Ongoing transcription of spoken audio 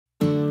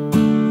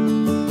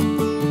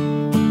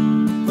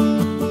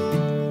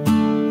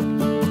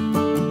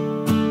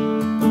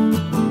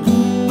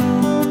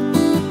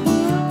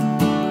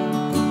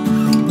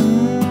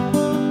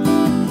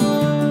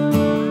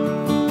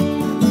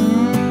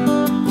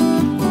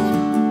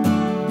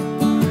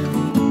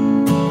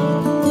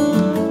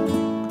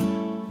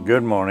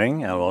Good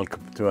morning and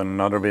welcome to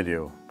another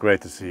video.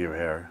 Great to see you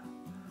here.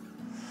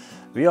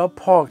 We are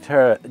parked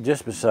here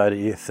just beside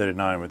the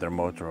E39 with our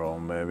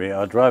motorhome. We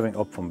are driving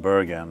up from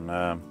Bergen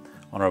on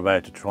our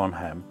way to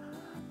Trondheim,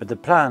 but the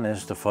plan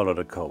is to follow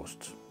the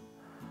coast.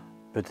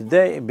 But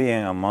today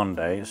being a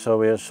Monday, so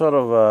we are sort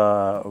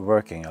of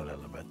working a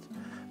little bit.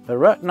 But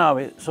right now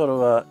we sort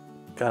of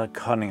got a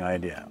cunning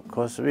idea,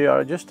 because we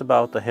are just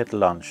about to hit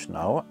lunch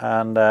now,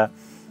 and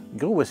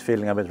Gro is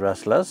feeling a bit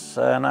restless,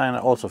 and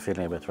I'm also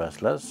feeling a bit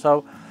restless.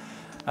 So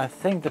I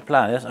think the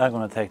plan is I'm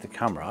going to take the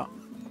camera.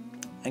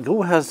 And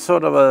Gro has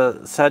sort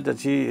of said that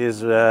she is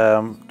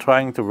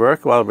trying to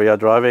work while we are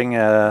driving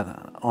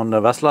on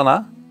the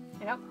Vestlandet.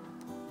 Yep.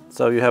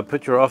 So you have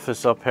put your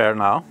office up here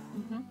now,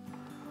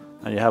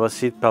 and you have a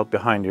seat belt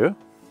behind you.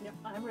 Yep,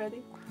 I'm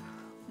ready.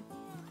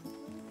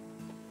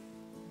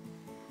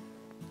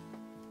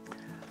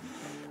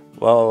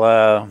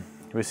 Well,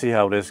 we see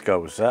how this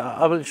goes.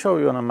 I will show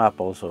you on a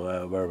map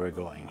also where we're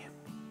going.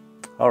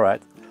 All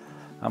right,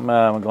 I'm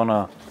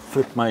gonna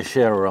flip my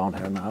chair around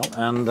here now,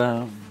 and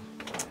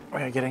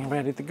we're getting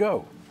ready to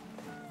go.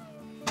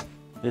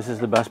 This is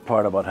the best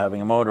part about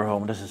having a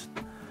motorhome. This is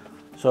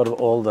sort of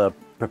all the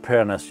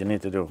preparedness you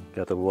need to do.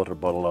 Get the water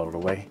bottle out of the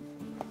way.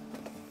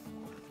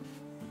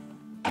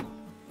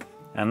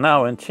 And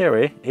now in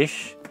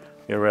theory-ish,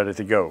 we're ready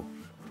to go.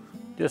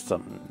 Just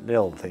some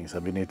little things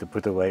that we need to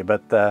put away,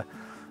 but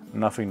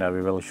nothing that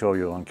we will show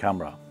you on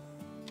camera.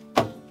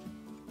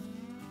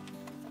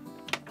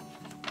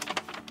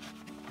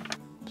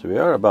 So we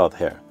are about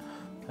here.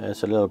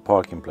 It's a little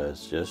parking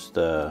place just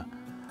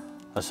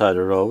aside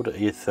the road,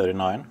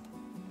 E39.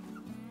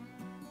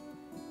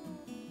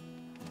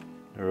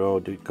 The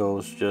road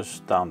goes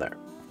just down there.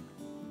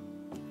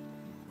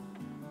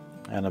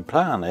 And the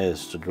plan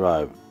is to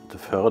drive to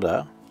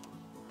Frosta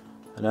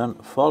and then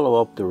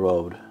follow up the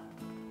road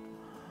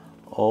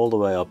all the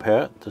way up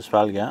here to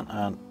Bergen,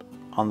 and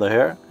under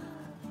here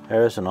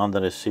is an under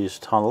the seas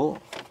tunnel,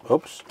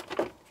 oops,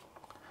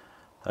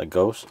 that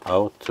goes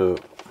out to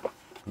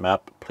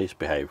map, please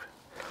behave.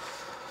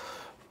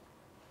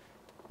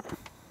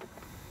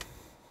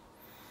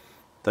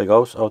 That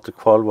goes out to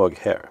Kvalvåg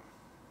here.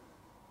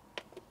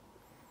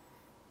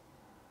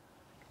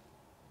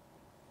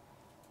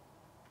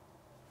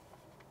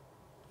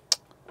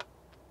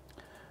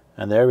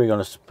 And there we're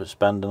going to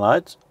spend the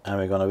night, and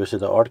we're going to visit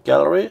the art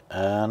gallery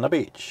and the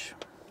beach.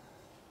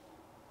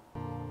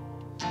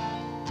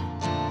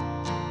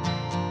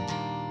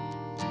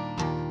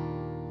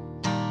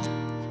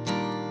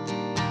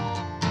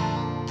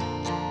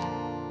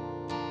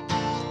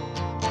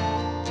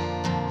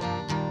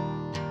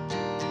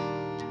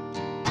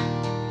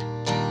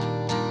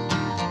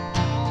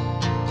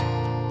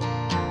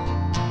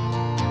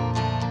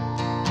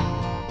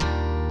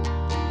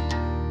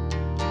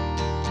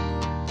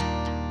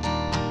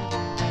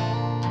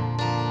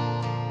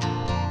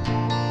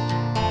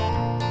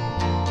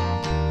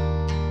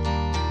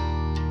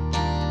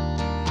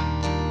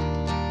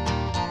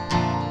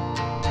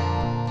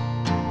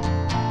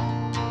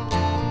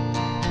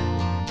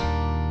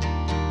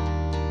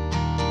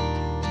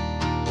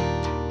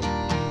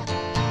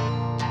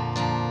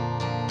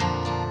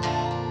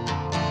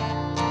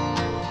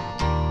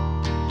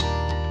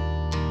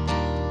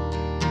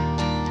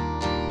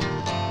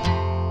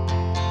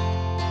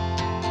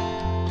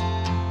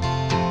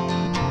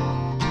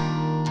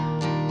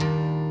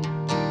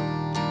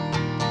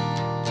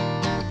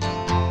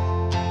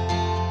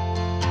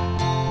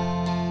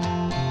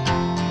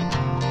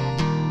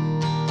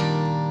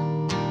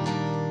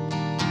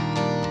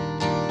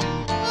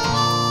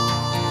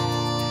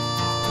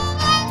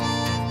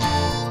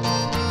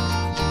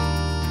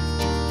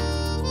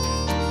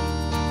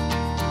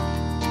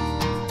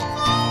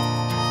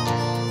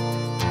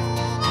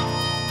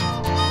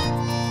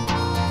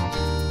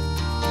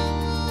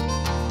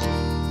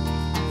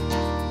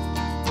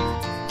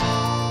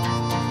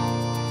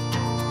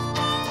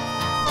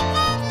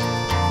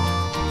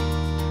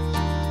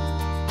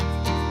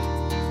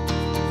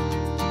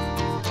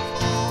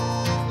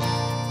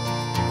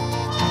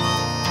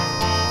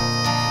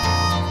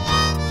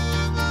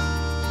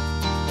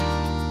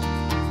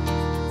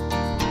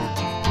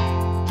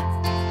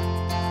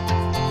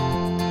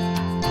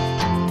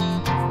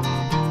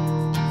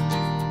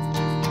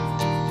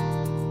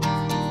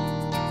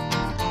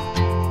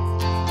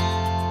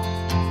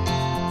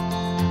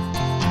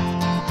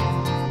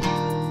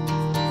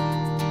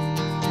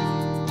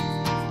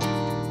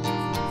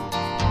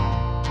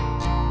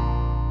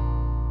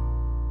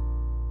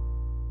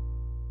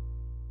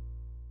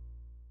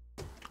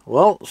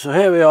 Well, so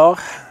here we are,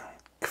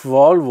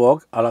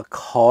 Kvalvåg, or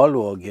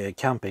Kvalvåg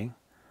camping.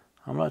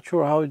 I'm not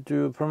sure how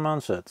to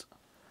pronounce it.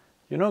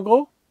 You know,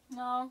 Gro?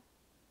 No,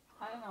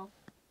 I don't know.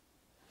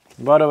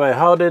 By the way,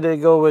 how did it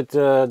go with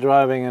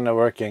driving and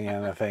working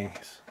and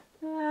things?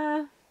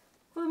 For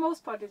the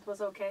most part it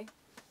was okay.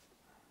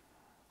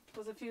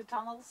 There was a few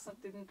tunnels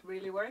that didn't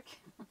really work.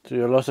 So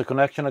you lost a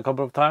connection a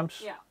couple of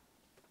times? Yeah.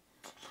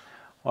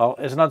 Well,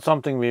 it's not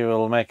something we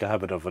will make a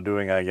habit of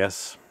doing, I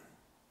guess.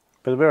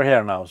 But we're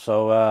here now,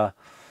 so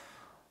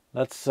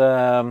Let's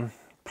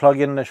plug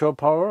in the shore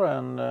power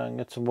and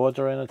get some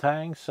water in the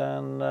tanks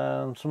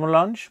and some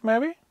lunch,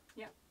 maybe?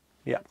 Yeah.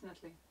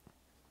 Definitely.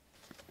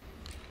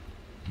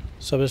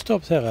 So we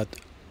stopped here at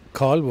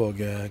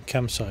Kalvåg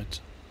campsite.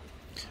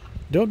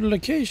 The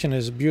location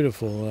is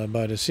beautiful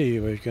by the sea,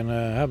 where you can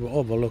have an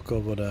overlook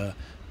over the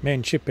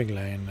main shipping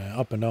lane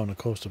up and down the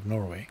coast of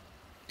Norway.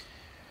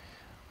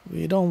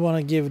 We don't want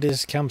to give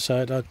this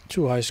campsite a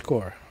too high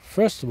score.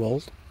 First of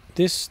all,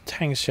 this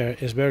tank share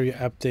is where you're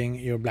emptying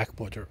your black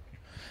water.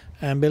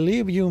 And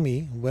believe you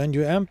me, when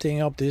you're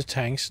emptying up these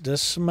tanks, the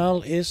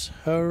smell is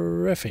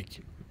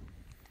horrific.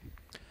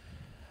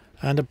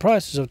 And the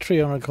prices of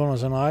 300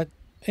 kroner a night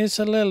is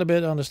a little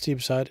bit on the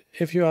steep side,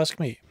 if you ask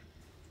me.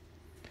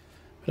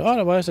 But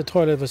otherwise, the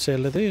toilet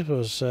facility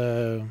was,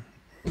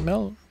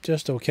 well,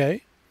 just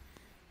okay.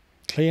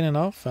 Clean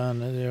enough,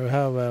 and you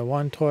have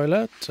one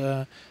toilet,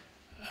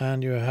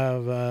 and you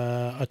have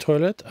a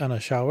toilet and a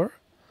shower.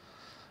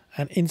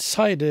 And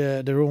inside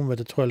the room with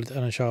the toilet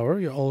and a shower,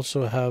 you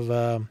also have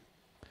a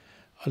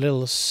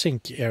little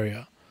sink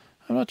area.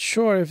 I'm not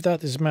sure if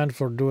that is meant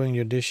for doing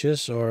your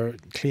dishes or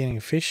cleaning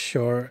fish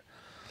or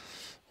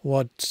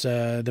what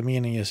the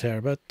meaning is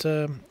here, but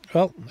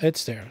well,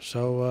 it's there.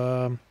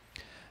 So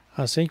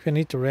I think we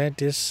need to rate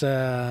this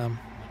on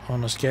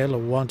a scale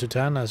of 1 to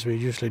 10, as we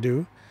usually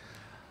do.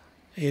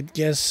 It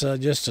gets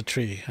just a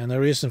 3, and the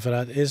reason for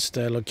that is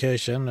the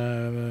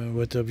location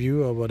with the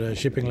view over the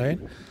shipping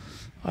lane.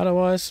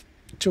 Otherwise,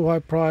 too high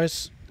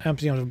price,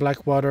 emptying of the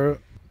black water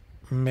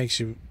makes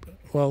you,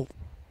 well,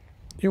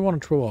 you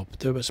want to throw up.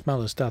 The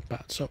smell is that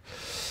bad. So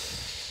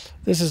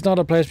this is not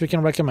a place we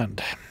can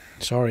recommend.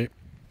 Sorry.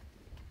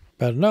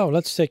 But now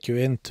let's take you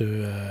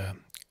into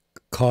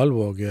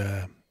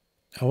Kalvåg.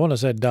 I want to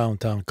say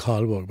downtown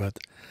Kalvåg, but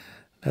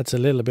that's a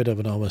little bit of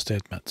an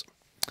overstatement.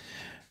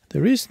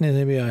 The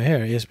reason we are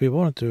here is we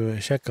wanted to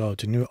check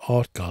out a new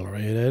art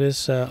gallery. There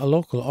is a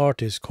local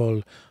artist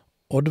called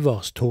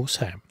Oddvar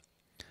Torsheim.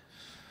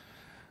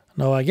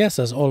 Now, I guess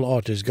as all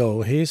artists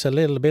go, he's a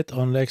little bit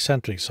on the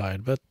eccentric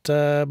side, but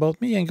both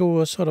me and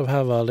Go sort of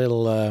have a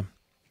little,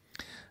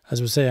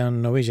 as we say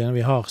in Norwegian,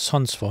 we har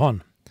sans for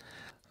han.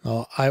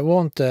 Now, I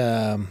won't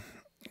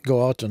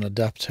go out on a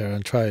depth here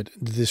and try to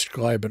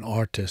describe an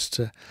artist,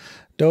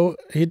 though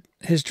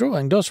his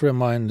drawing does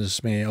remind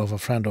me of a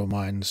friend of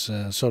mine's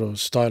sort of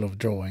style of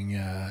drawing.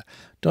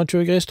 Don't you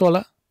agree,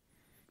 Ståle?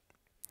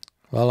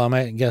 Well,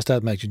 I guess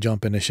that makes you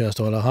jump in the chair,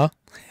 Ståle, huh?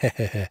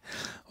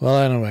 Well,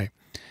 anyway,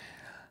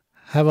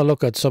 have a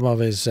look at some of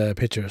his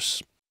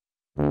pictures.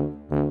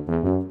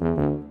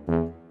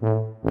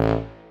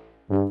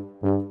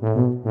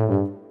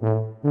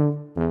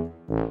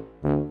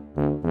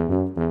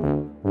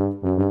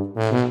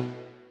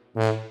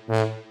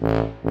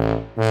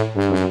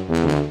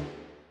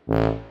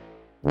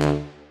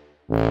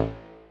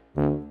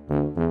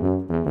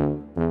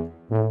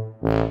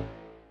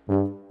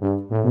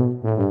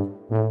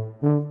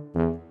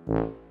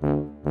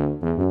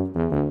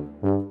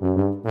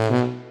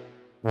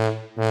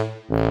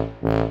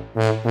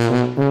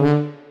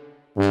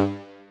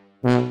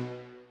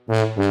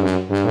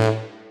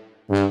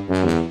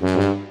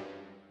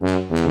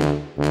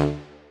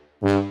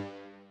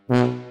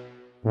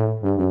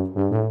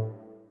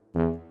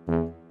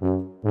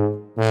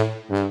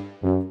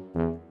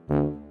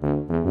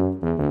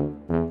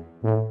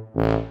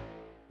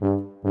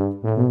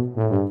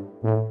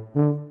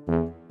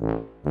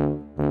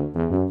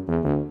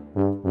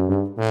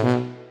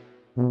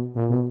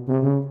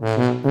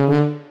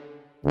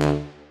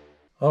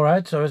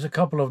 Alright, so it's a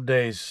couple of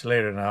days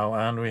later now,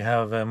 and we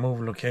have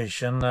moved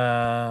location.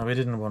 We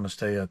didn't want to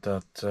stay at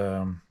that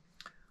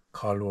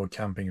Kalvåg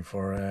camping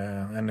for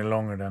any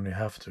longer than we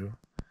have to.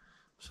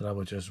 So that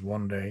was just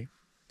one day.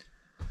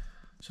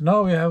 So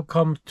now we have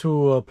come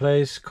to a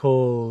place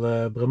called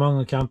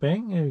Bremanger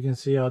camping. You can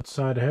see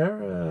outside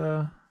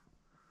here.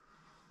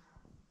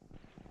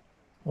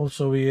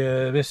 Also we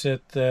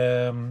visit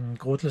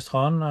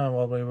Grotlestrand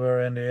while we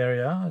were in the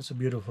area. It's a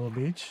beautiful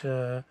beach.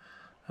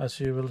 As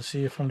you will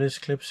see from these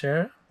clips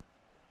here.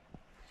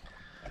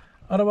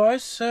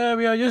 Otherwise,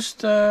 we are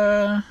just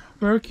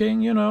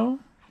working, you know.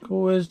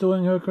 Who is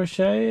doing her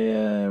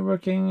crochet,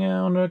 working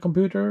on her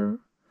computer.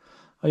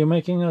 Are you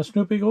making a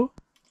Snoopy, Gro?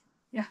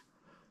 Yeah.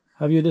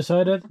 Have you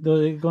decided that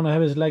you're gonna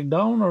have his leg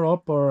down or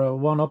up, or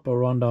one up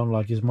or one down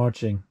like he's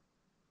marching?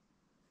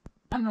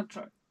 I'm not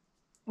sure.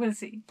 We'll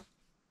see.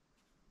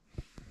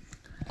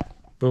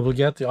 But we'll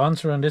get the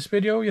answer in this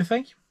video, you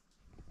think?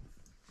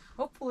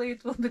 Hopefully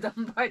it will be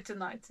done by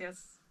tonight,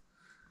 yes.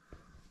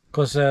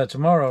 Because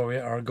tomorrow we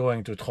are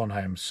going to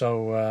Trondheim.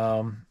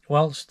 So,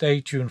 well,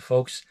 stay tuned,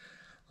 folks.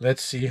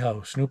 Let's see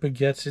how Snoopy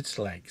gets its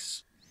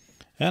legs.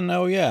 And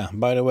oh yeah,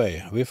 by the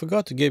way, we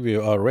forgot to give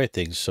you our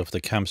ratings of the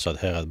campsite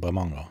here at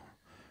Bremanger.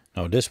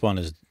 Now this one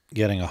is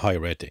getting a high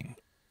rating.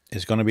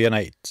 It's going to be an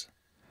 8.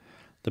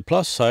 The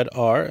plus side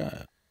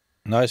are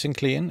nice and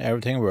clean,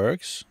 everything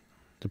works.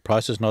 The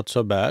price is not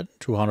so bad,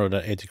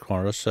 280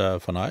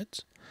 kroners for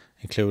night,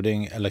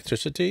 including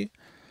electricity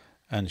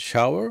and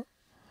shower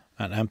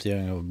and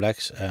emptying of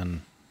blacks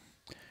and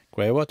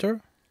grey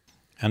water.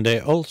 And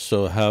they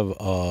also have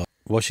a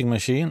washing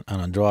machine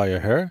and a dryer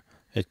here.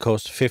 It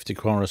costs 50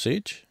 kronor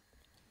each.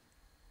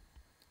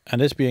 And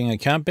this being a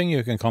camping,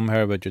 you can come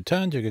here with your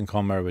tent, you can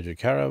come here with your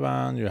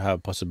caravan, you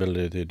have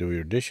possibility to do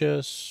your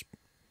dishes.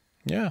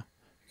 Yeah,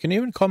 you can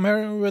even come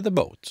here with a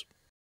boat.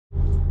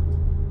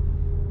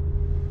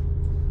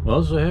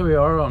 Well, so here we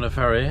are on the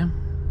ferry.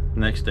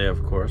 Next day,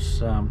 of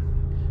course.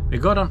 We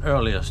got an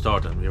earlier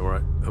start than we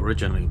were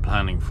originally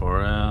planning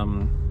for.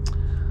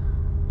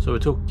 So we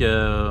took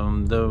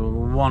the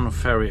one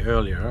ferry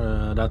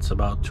earlier. That's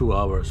about 2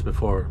 hours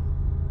before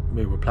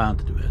we were planned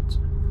to do it.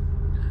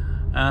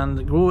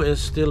 And Gro is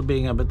still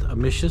being a bit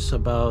ambitious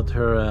about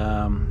her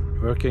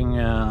working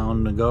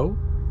on the go.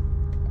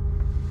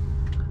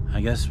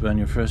 I guess when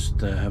you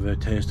first have a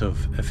taste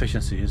of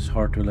efficiency, it's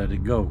hard to let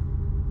it go.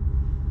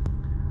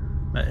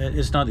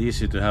 It's not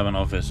easy to have an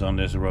office on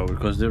this road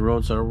because the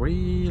roads are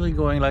really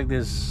going like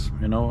this.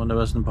 You know, in the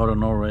western part of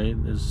Norway,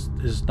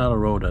 it's not a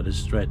road that is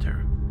straight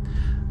here.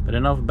 But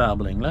enough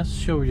babbling, let's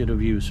show you the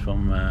views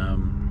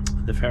from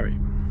the ferry.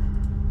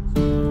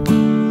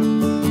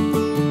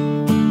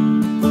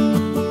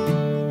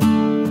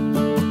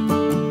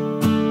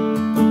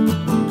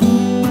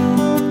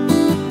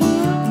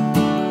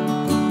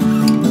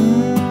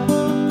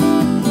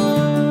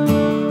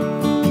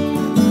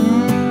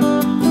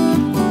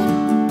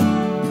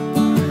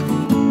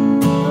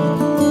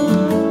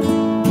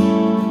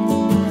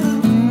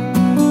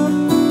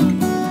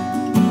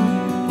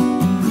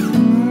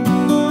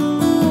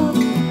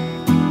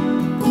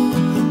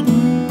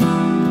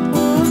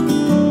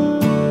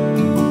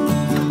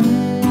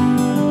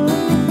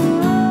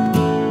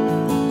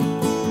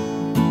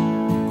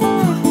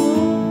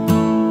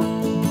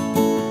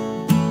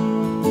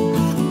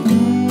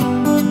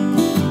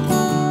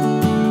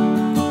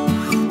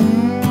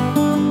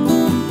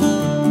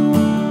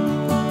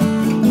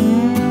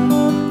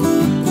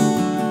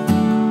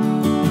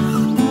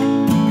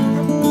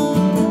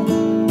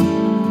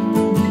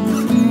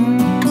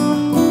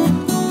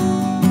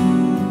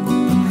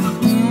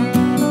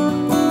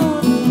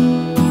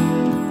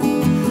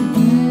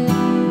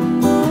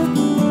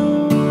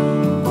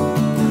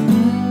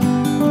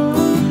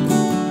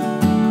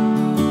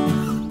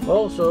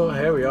 So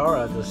here we are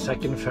at the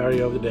second ferry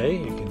of the day.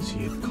 You can see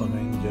it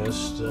coming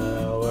just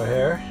over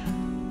here.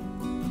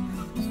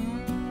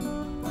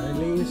 And it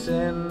leaves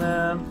in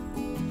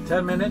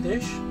 10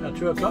 minutes-ish at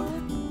 2 o'clock.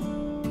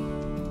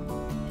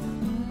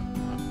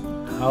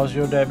 How's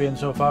your day been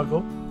so far,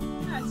 Go?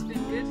 Yeah, it's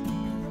been good.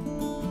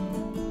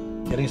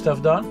 Getting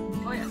stuff done?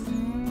 Oh yes.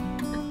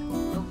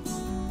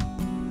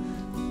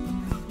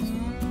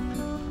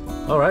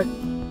 Alright.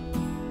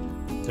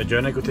 The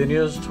journey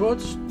continues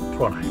towards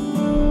Trondheim.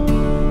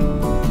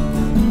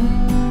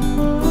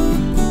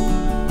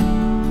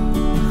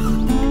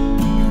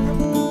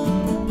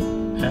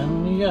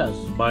 Yes,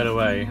 by the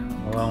way,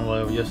 while we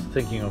were just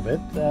thinking of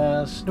it,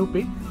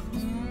 Snoopy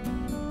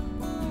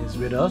is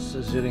with us,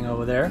 is sitting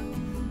over there.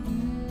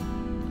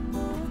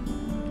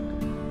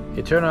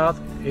 It turned out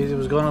it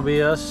was gonna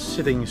be a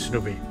sitting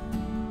Snoopy.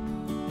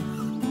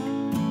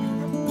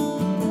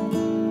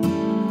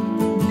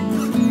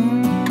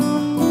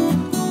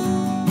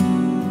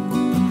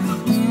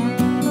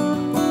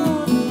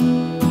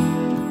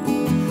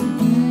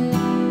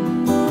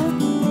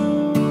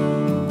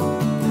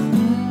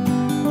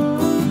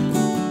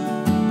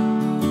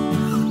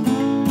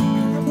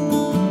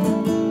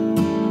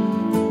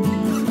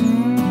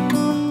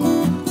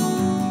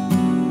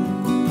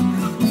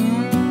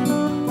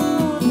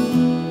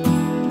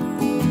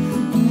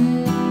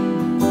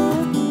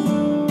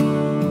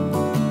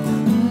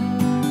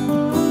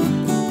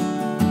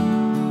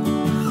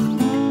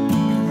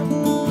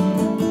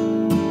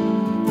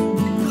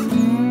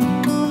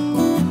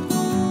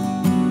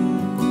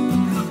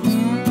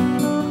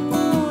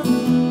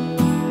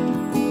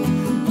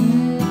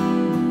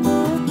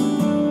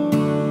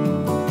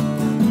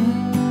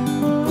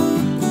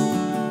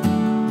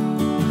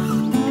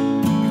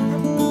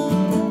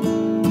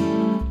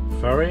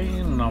 Ferry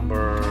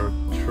number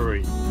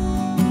 3.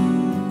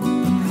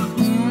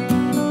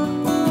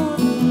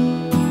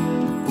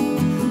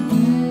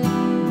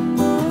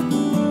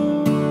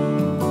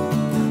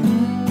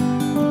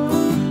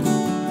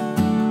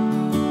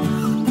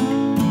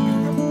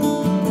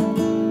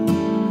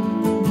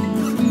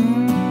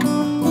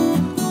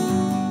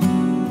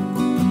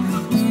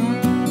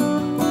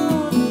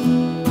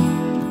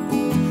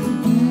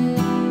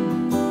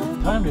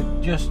 Timed it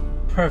just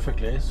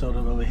perfectly so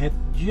that we hit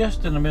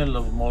just in the middle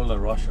of Molde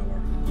rush hour.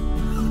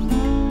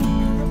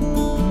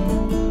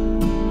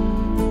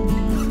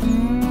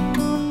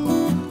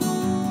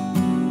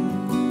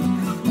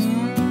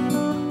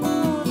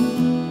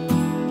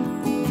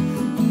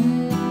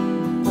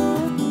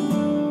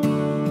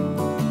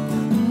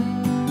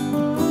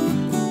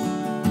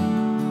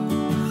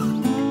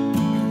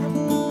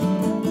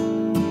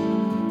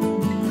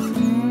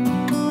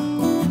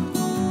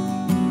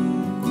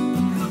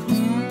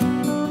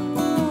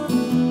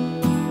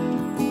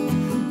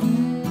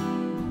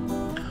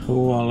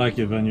 Oh, I like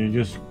it when you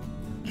just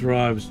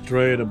drive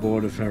straight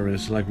aboard the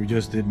ferries like we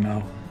just did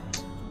now.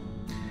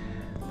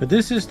 But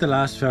this is the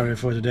last ferry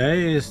for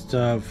today. It's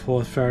the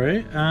 4th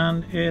ferry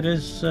and it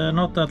is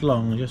not that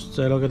long. Just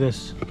look at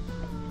this.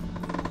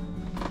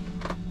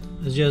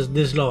 It's just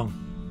this long.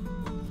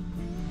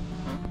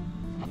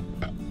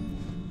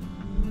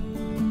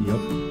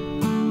 Yup.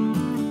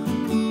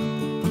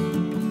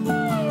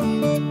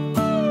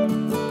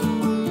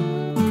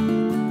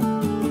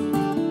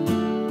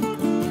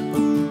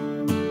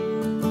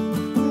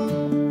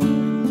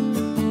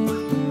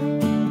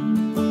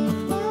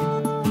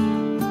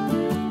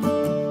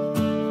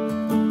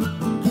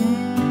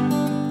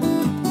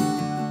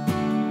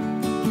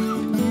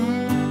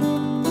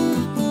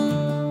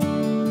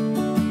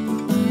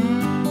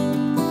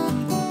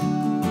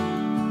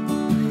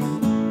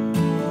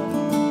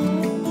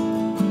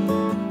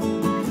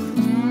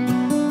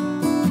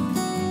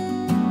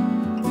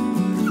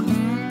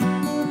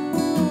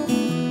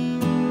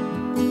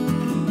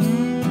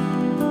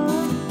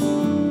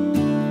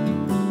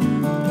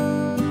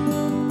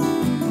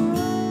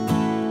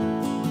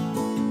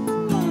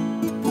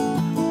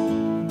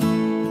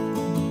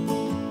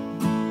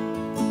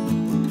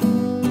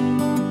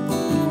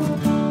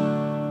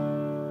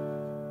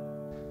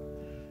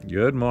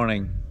 Good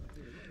morning.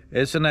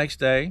 It's the next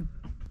day.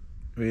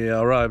 We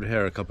arrived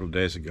here a couple of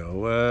days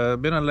ago.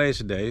 Been on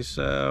lazy days.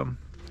 And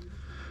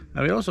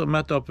we also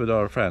met up with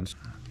our friends.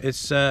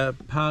 It's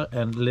Per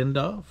and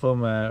Linda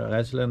from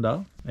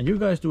Reiselinda. And you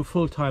guys do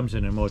full times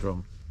in your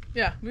motorhome.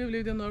 Yeah, we've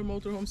lived in our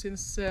motorhome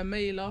since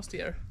May last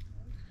year.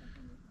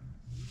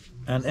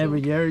 And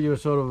every year you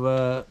sort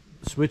of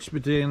switch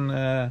between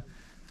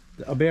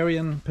the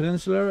Bergen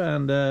Peninsula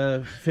and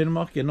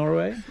Finnmark in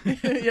Norway?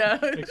 Yeah,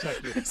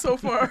 exactly. So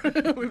far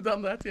we've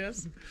done that,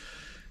 yes.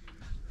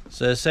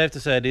 So it's safe to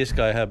say these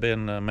guys have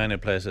been many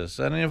places.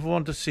 And if you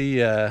want to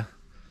see,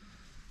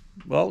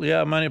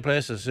 many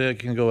places, you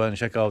can go and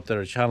check out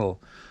their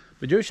channel.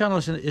 But your channel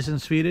is in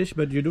Swedish,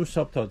 but you do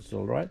subtitles,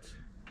 right?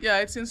 Yeah,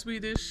 it's in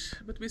Swedish,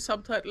 but we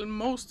subtitle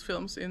most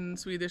films in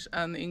Swedish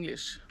and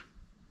English.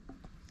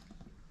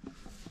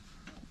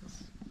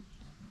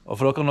 Og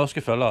for dere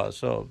norske følgere,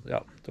 så ja,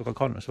 dere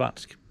kan jo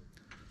svensk.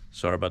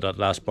 Sorry about that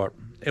last part.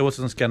 It was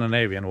in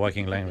Scandinavian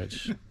Viking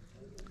language.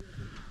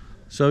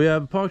 So we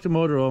have parked the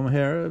motorhome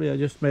here. We have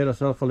just made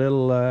ourselves a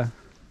little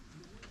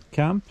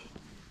camp.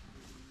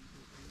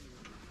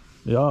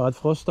 We are at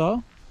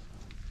Frosta.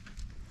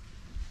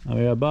 And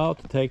we are about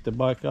to take the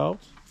bike out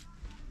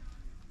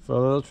for a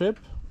little trip.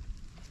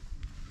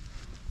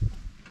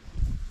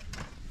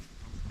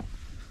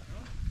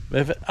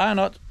 But if I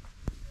not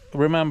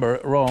remember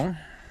wrong,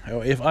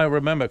 or if I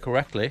remember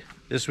correctly,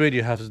 this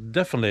video has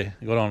definitely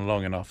gone on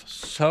long enough.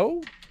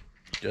 So,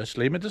 just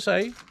leave me to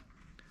say,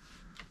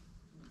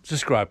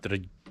 subscribe to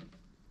the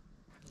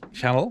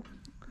channel.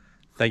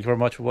 Thank you very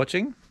much for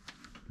watching.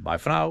 Bye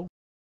for now.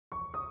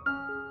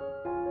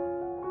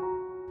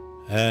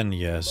 And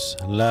yes,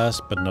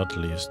 last but not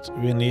least,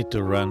 we need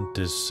to rent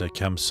this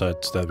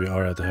campsite that we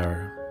are at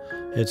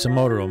here. It's a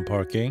motorhome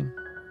parking.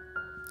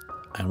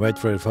 And wait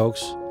for it,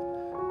 folks.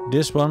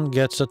 This one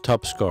gets a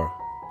top score,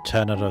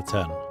 10 out of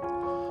 10.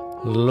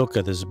 Look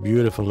at this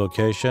beautiful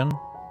location.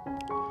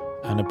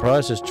 And the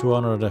price is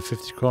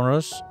 250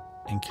 kroners,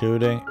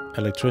 including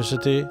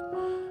electricity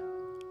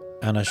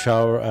and a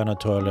shower and a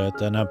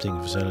toilet and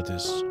emptying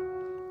facilities.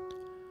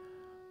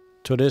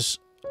 To this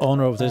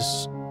owner of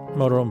this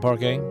motorhome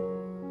parking,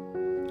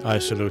 I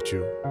salute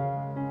you.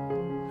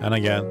 And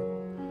again,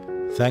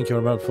 thank you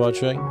very much for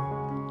watching.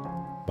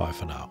 Bye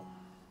for now.